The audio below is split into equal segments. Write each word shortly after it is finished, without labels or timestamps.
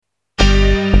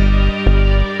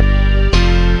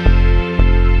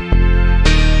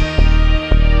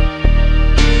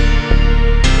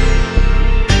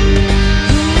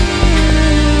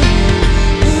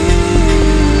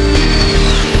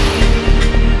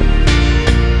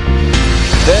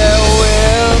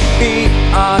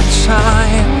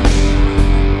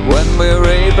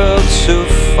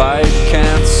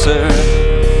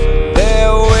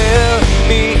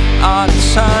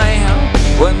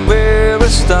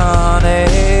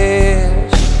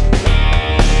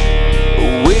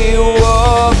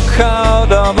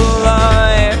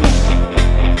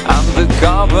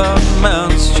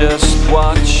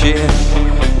shit.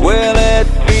 Will it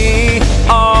be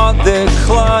on the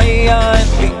decline,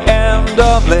 the end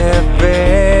of living?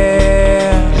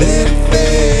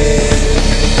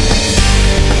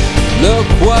 Look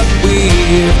what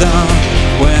we've done.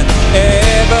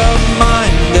 Whenever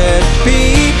minded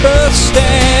people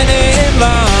stand in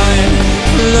line,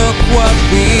 look what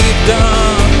we've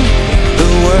done. The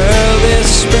world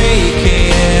is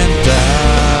breaking down.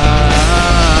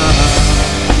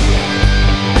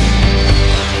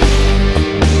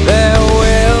 There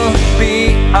will be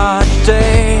a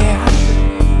day,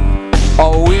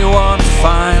 or we won't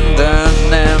find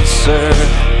an answer.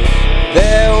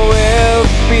 There will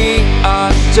be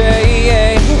a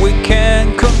day we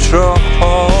can control,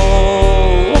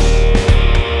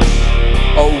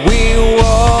 or we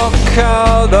walk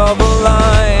out of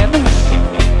line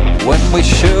when we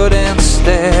should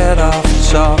instead of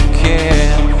talking.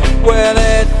 Will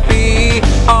it be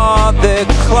on the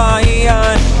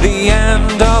decline, the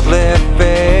end of living?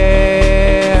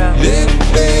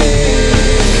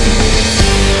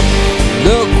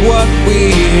 Look what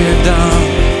we've done.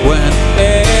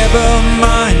 Whenever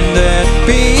minded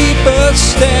people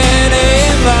stand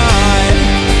in line,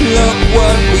 look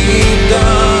what we've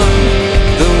done.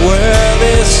 The world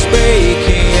is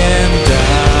breaking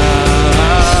down.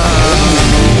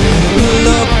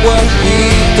 Look what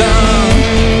we've done.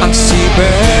 I see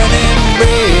burning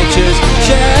bridges,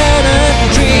 shattered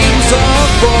dreams of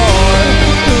war.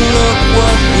 Look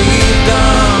what we've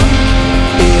done.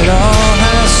 It all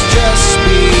has just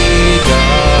begun.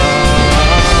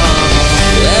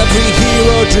 Every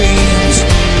hero dreams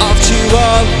of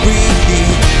chivalry.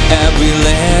 Every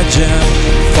legend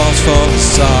falls for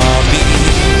his army.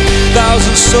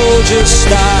 Thousand soldiers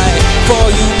die for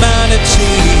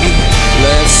humanity.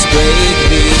 Let's break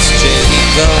these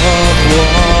chains of war.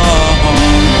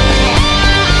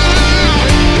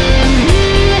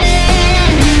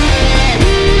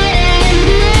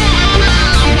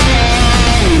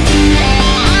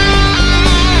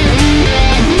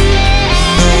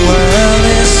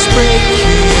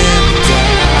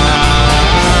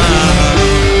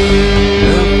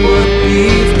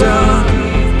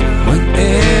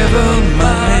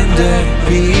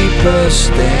 People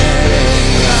stand